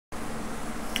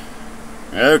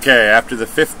Okay, after the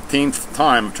 15th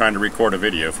time of trying to record a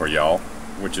video for y'all,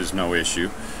 which is no issue.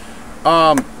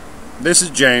 This is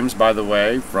James, by the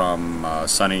way, from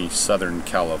sunny Southern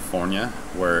California,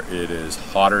 where it is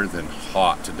hotter than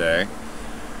hot today.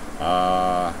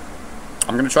 I'm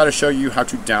going to try to show you how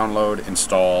to download,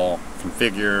 install,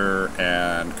 configure,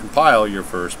 and compile your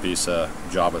first piece of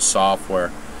Java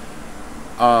software.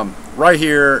 Right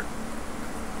here,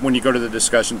 when you go to the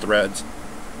discussion threads,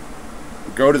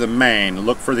 go to the main,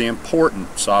 look for the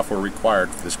important software required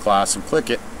for this class and click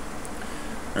it.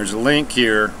 There's a link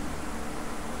here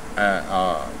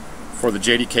for the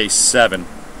JDK 7.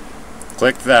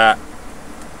 Click that.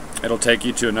 It'll take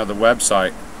you to another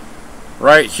website.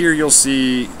 Right here you'll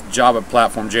see Java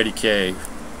Platform JDK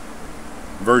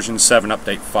version 7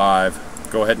 update 5.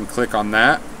 Go ahead and click on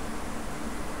that.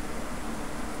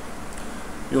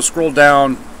 You'll scroll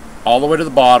down all the way to the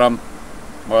bottom,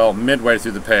 well, midway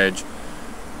through the page.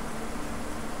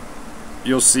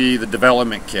 You'll see the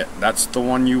development kit. That's the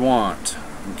one you want.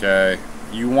 Okay,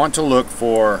 you want to look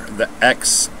for the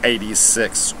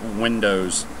x86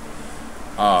 Windows.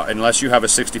 Unless you have a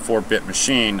 64-bit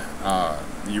machine,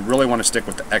 you really want to stick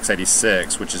with the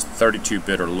x86, which is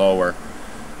 32-bit or lower.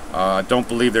 Don't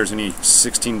believe there's any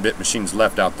 16-bit machines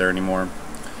left out there anymore.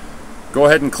 Go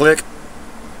ahead and click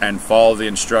and follow the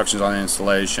instructions on the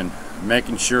installation,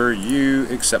 making sure you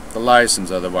accept the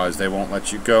license, otherwise they won't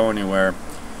let you go anywhere.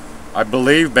 I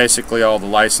believe basically all the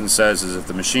license says is if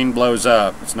the machine blows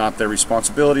up, it's not their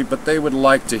responsibility, but they would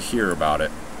like to hear about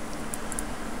it.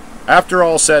 After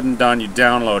all said and done, you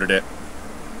downloaded it,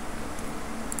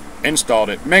 installed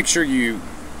it. Make sure you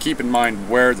keep in mind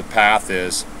where the path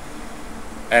is,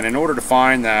 and in order to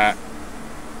find that,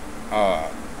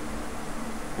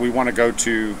 we want to go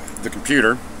to the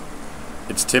computer.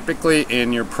 It's typically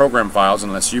in your program files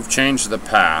unless you've changed the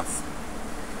path.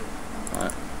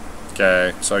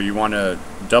 Okay, so you want to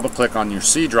double click on your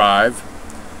C drive.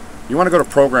 You want to go to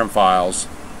program files.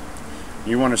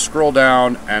 You want to scroll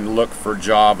down and look for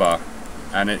Java,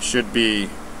 and it should be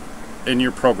in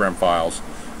your program files.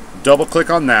 Double click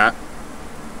on that.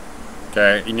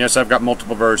 Okay, and yes, I've got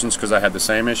multiple versions because I had the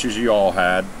same issues you all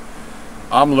had.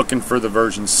 I'm looking for the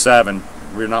version 7.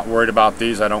 We're not worried about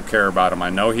these. I don't care about them. I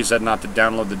know he said not to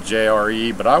download the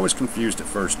JRE, but I was confused at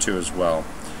first too as well.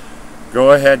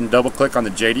 Go ahead and double click on the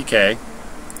JDK.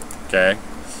 Okay,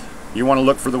 you want to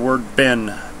look for the word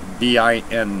bin,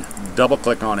 B-I-N. Double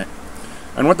click on it.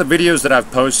 And what the videos that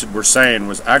I've posted were saying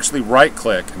was actually right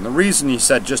click, and the reason he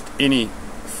said just any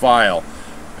file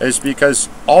is because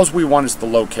all we want is the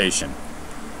location.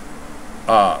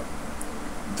 The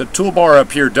toolbar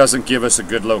up here doesn't give us a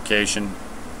good location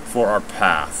for our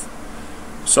path.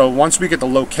 So once we get the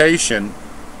location,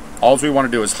 all we want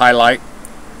to do is highlight,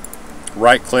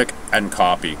 right click, and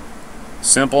copy.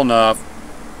 Simple enough,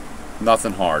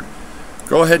 nothing hard.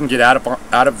 Go ahead and get out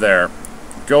of there.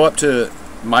 Go up to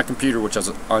my computer, which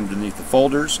is underneath the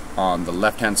folders on the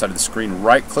left hand side of the screen.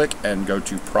 Right click and go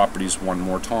to properties one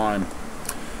more time.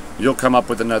 You'll come up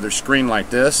with another screen like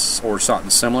this or something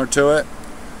similar to it.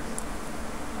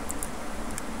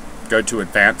 Go to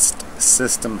advanced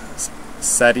system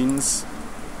settings.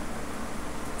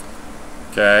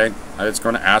 Okay, it's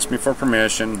going to ask me for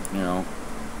permission, you know,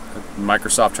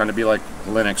 Microsoft trying to be like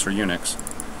Linux or Unix.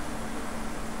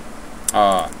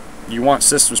 You want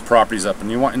systems properties up, and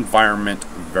you want environment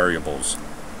variables.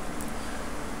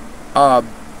 The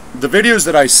videos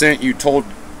that I sent you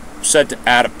said to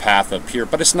add a path up here,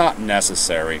 but it's not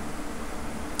necessary.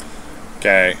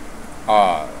 Okay,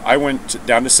 I went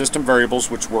down to system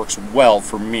variables, which works well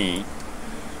for me,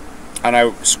 and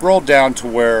I scrolled down to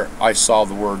where I saw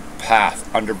the word path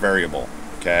under variable.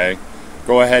 Okay,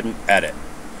 go ahead and edit.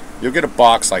 You'll get a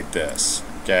box like this.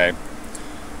 Okay,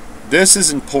 this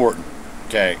is important.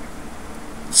 Okay,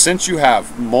 since you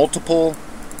have multiple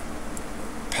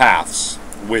paths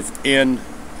within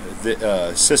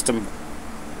the system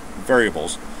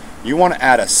variables, you want to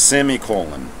add a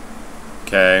semicolon.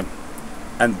 Okay,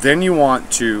 and then you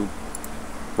want to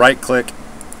right click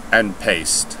and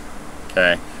paste.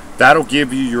 Okay, that'll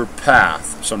give you your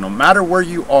path. So no matter where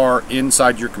you are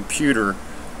inside your computer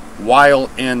while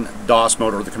in DOS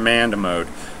mode or the command mode,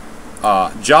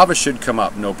 Java should come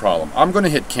up no problem. I'm going to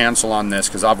hit cancel on this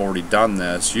because I've already done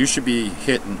this. You should be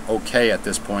hitting OK at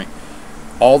this point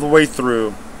all the way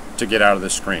through to get out of the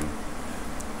screen.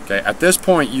 Okay, at this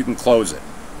point you can close it.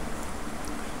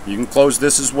 You can close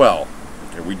this as well.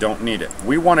 Okay, we don't need it.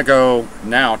 We want to go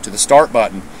now to the start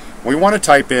button. We want to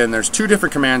type in, there's two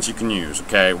different commands you can use.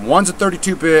 Okay, one's a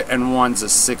 32-bit and one's a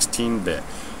 16-bit.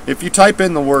 If you type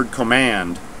in the word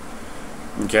command,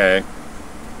 okay,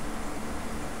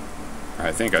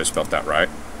 I think I spelled that right.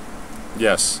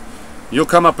 Yes. You'll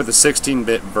come up with a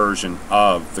 16-bit version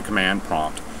of the command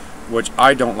prompt, which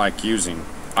I don't like using.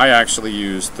 I actually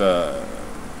use the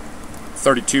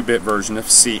 32-bit version of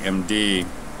CMD.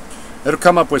 It'll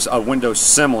come up with a window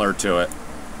similar to it.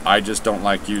 I just don't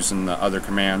like using the other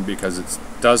command because it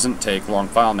doesn't take long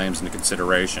file names into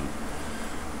consideration.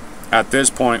 At this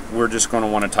point, we're just going to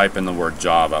want to type in the word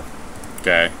Java.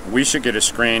 Okay, we should get a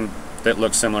screen that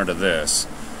looks similar to this.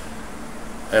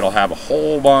 It'll have a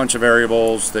whole bunch of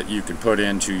variables that you can put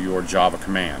into your Java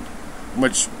command,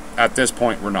 which at this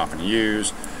point we're not going to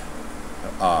use.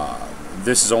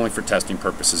 This is only for testing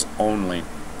purposes only.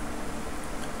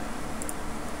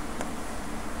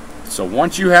 So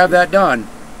once you have that done,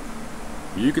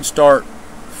 you can start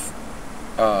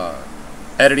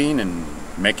editing and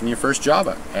making your first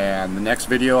Java. And the next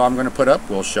video I'm going to put up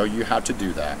will show you how to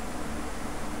do that.